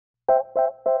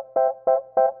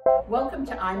Welcome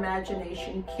to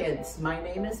EyeMagination Kidz. My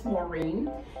name is Maureen,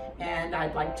 and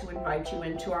I'd like to invite you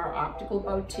into our optical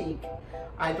boutique.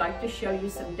 I'd like to show you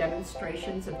some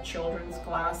demonstrations of children's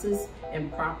glasses in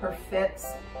proper fits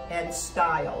and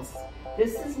styles.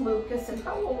 This is Lucas, and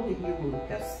how old are you,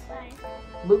 Lucas?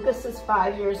 5. Lucas is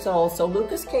 5 years old. So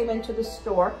Lucas came into the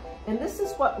store, and this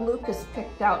is what Lucas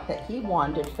picked out that he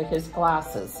wanted for his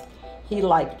glasses. He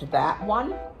liked that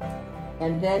one,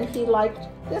 and then he liked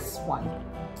this one.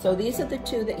 So these are the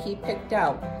two that he picked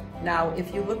out. Now,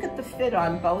 if you look at the fit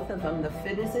on both of them, the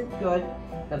fit isn't good.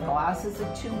 The glasses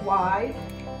are too wide,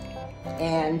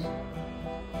 and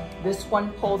this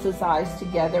one pulls his eyes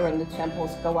together and the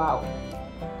temples go out.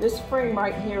 This frame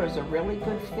right here is a really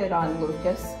good fit on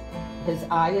Lucas. His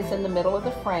eye is in the middle of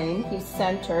the frame. He's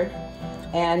centered,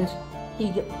 and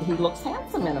he looks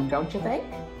handsome in them, don't you think?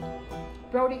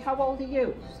 Brody, how old are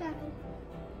you? 7.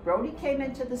 Brody came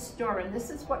into the store, and this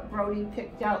is what Brody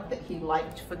picked out that he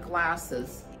liked for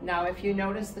glasses. Now, if you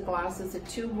notice, the glasses are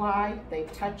too wide. They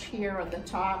touch here on the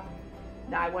top.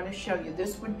 Now, I want to show you,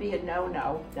 this would be a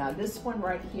no-no. Now, this one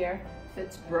right here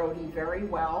fits Brody very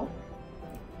well.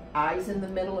 Eyes in the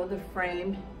middle of the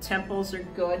frame, temples are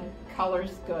good,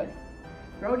 color's good.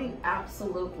 Brody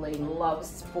absolutely loves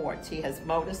sports. He has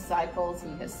motorcycles,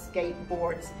 he has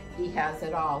skateboards, he has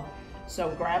it all.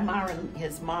 So Grandma and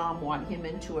his mom want him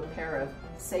into a pair of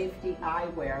safety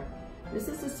eyewear. This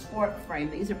is a sport frame.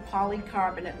 These are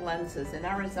polycarbonate lenses. In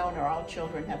Arizona, all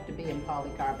children have to be in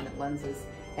polycarbonate lenses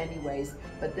anyways,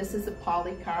 but this is a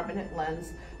polycarbonate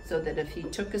lens so that if he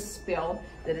took a spill,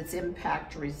 that it's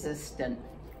impact resistant.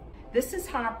 This is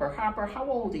Harper. Harper, how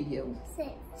old are you? 6.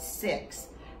 6.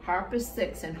 Harper's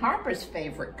 6, and Harper's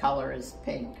favorite color is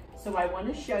pink. So I want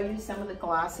to show you some of the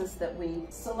glasses that we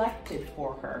selected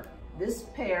for her. This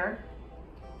pair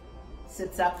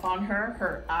sits up on her.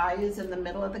 Her eye is in the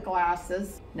middle of the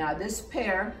glasses. Now this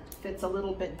pair fits a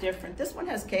little bit different. This one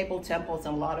has cable temples,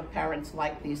 and a lot of parents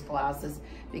like these glasses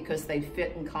because they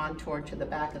fit and contour to the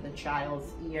back of the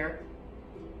child's ear.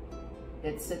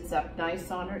 It sits up nice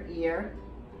on her ear.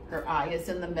 Her eye is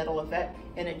in the middle of it,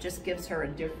 and it just gives her a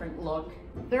different look.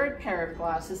 Third pair of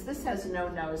glasses, this has no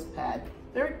nose pad.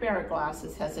 Third pair of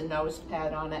glasses has a nose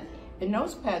pad on it. And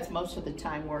nose pads most of the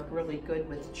time work really good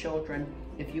with children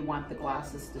if you want the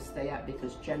glasses to stay up,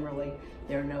 because generally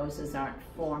their noses aren't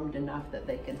formed enough that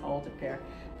they can hold a pair.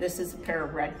 This is a pair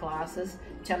of red glasses.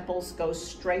 Temples go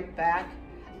straight back,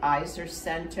 eyes are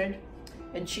centered,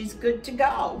 and she's good to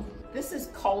go. This is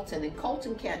Colton, and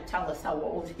Colton can't tell us how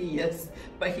old he is,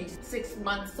 but he's 6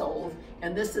 months old,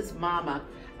 and this is Mama.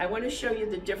 I want to show you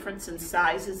the difference in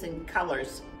sizes and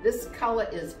colors. This color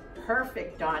is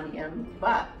perfect on him,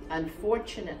 but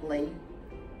unfortunately,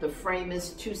 the frame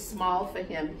is too small for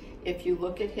him. If you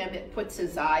look at him, it puts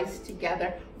his eyes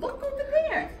together. Look over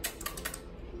there.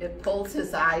 It pulls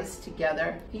his eyes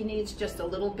together. He needs just a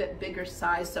little bit bigger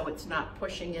size so it's not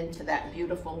pushing into that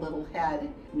beautiful little head.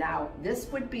 Now,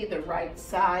 this would be the right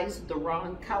size, the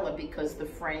wrong color, because the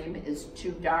frame is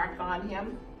too dark on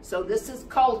him. So this is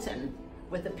Colton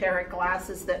with a pair of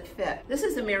glasses that fit. This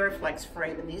is a Mirrorflex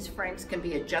frame, and these frames can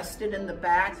be adjusted in the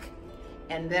back,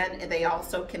 and then they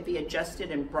also can be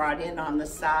adjusted and brought in on the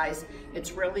size.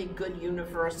 It's really good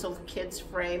universal kids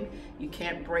frame. You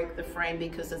can't break the frame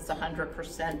because it's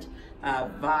 100%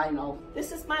 vinyl.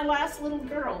 This is my last little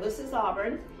girl. This is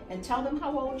Auburn, and tell them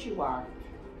how old you are.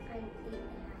 I'm 8.5.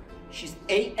 She's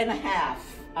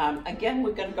 8.5. Again,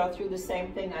 we're gonna go through the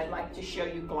same thing. I like to show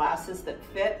you glasses that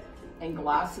fit and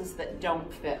glasses that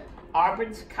don't fit.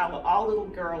 Auburn's color, all little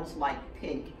girls like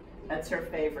pink. That's her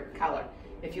favorite color.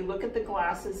 If you look at the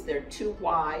glasses, they're too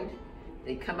wide.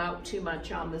 They come out too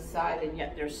much on the side, and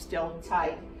yet they're still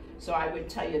tight. So I would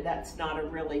tell you that's not a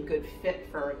really good fit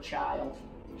for a child.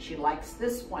 She likes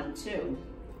this one too.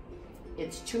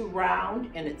 It's too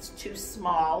round and it's too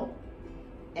small,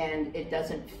 and it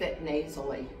doesn't fit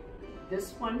nasally.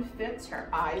 This one fits, her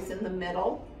eyes in the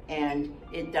middle, and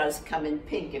it does come in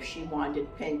pink if she wanted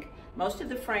pink. Most of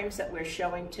the frames that we're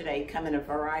showing today come in a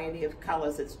variety of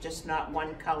colors. It's just not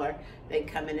one color. They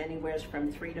come in anywhere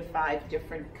from 3 to 5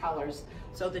 different colors.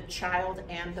 So the child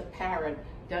and the parent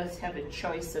does have a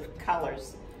choice of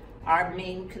colors. Our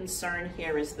main concern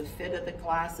here is the fit of the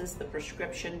glasses, the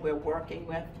prescription we're working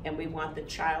with, and we want the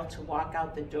child to walk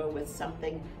out the door with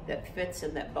something that fits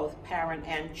and that both parent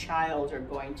and child are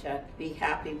going to be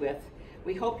happy with.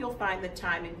 We hope you'll find the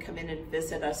time and come in and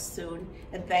visit us soon,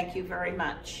 and thank you very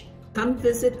much. Come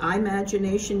visit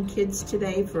EyeMagination Kidz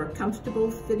today for a comfortable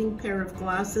fitting pair of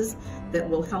glasses that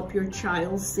will help your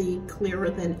child see clearer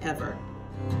than ever.